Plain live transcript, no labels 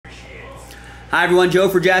Hi everyone, Joe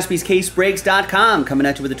for JaspysCaseBreaks.com coming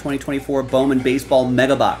at you with the 2024 Bowman Baseball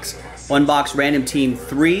Mega Box. One box random team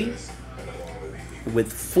 3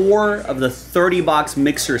 with 4 of the 30 box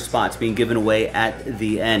mixer spots being given away at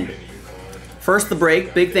the end. First the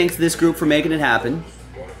break. Big thanks to this group for making it happen.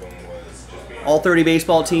 All 30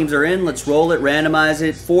 baseball teams are in. Let's roll it, randomize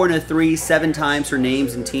it. 4 and a 3, 7 times for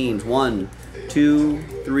names and teams. 1, 2,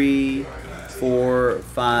 3, 4,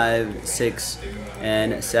 5, 6,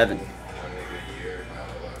 and 7.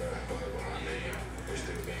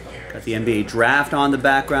 Got the NBA draft on the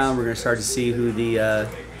background. We're going to start to see who the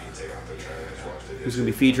who's going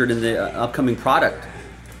to be featured in the upcoming product.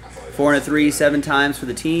 4 and a 3, 7 times for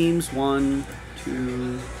the teams. 1,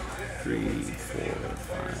 2, 3, 4,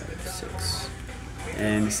 5, 6,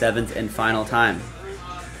 and 7th and final time.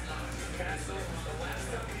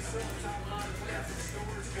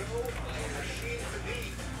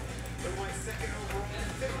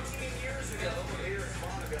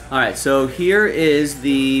 All right, so here is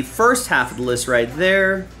the first half of the list right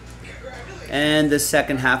there, and the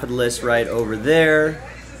second half of the list right over there.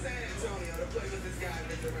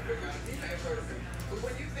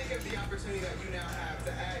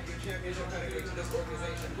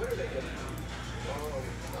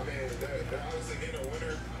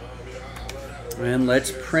 And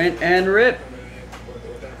let's print and rip.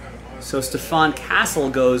 So Stefan Castle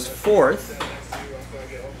goes 4th.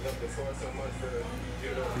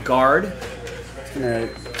 Guard. It's going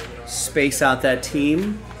to space out that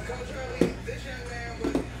team.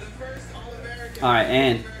 All right,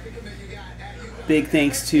 and big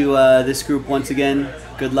thanks to this group once again.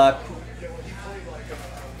 Good luck.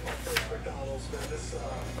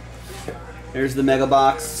 There's the mega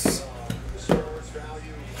box.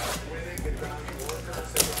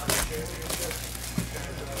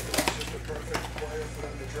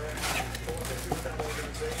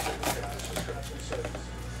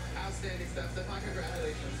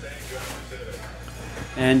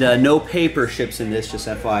 And no paper ships in this, just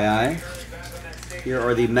FYI. Here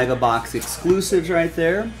are the Mega Box exclusives right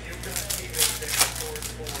there.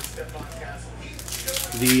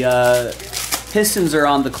 The Pistons are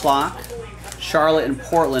on the clock. Charlotte and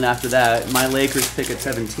Portland after that. My Lakers pick at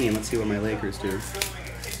 17. Let's see what my Lakers do.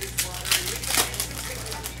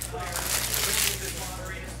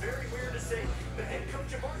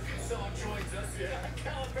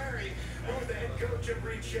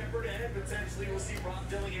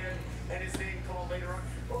 And his name called later on.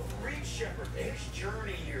 Well, Reed Shepherd, his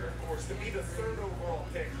journey here, of course, to be the 3rd overall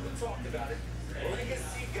pick. We talked about it.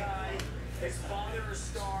 Legacy guy, his father a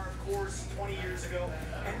star, of course, 20 years ago.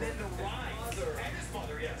 And then the rise. And his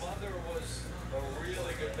mother, yes. Mother was a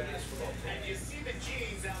really good basketball player. And you see the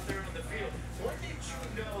genes out there on the field. When did you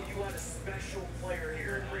know you had a special player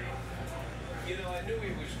here at Reed? You know, I knew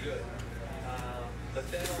he was good. But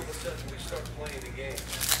then all of a sudden we start playing the game.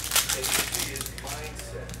 And you see his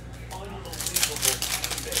mindset. Unbelievable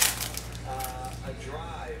teammate. A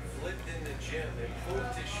drive, flipped in the gym,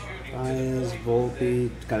 improved his shooting. Baez, Volpe,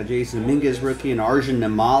 got a Jason Dominguez rookie, and Arjun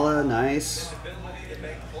Nimala, nice.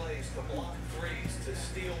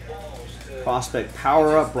 Prospect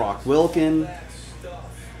power up, Brock Wilken.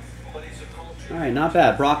 All right, not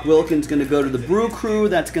bad. Brock Wilken's going to go to the Brew Crew.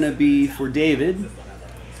 That's going to be for David.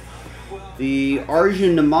 The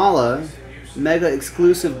Arjun Nimala Mega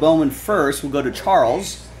exclusive Bowman first will go to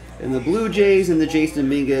Charles. And the Blue Jays and the Jason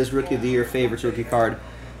Dominguez Rookie of the Year favorites rookie card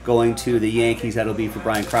going to the Yankees. That'll be for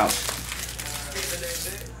Brian Krause.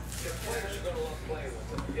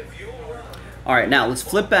 All right, now let's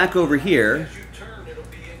flip back over here.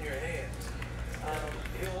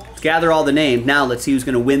 Gather all the names. Now let's see who's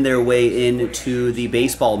going to win their way into the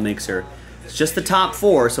baseball mixer. It's just the top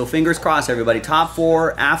 4, so fingers crossed, everybody. Top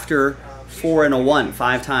 4 after 4 and a 1,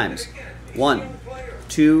 5 times. 1,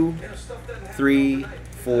 2, 3,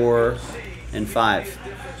 4, and 5.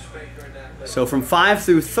 So from 5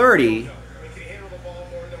 through 30,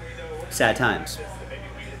 sad times.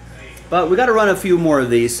 But we got to run a few more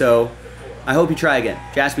of these, so I hope you try again.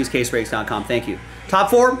 JaspysCaseBreaks.com. Thank you.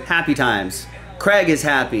 Top 4, happy times. Craig is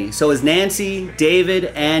happy. So is Nancy, David,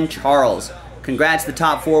 and Charles. Congrats to the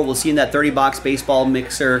top 4. We'll see you in that 30-box baseball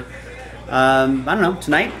mixer. I don't know,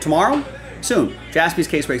 tonight, tomorrow, soon.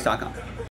 JaspysCaseBreaks.com.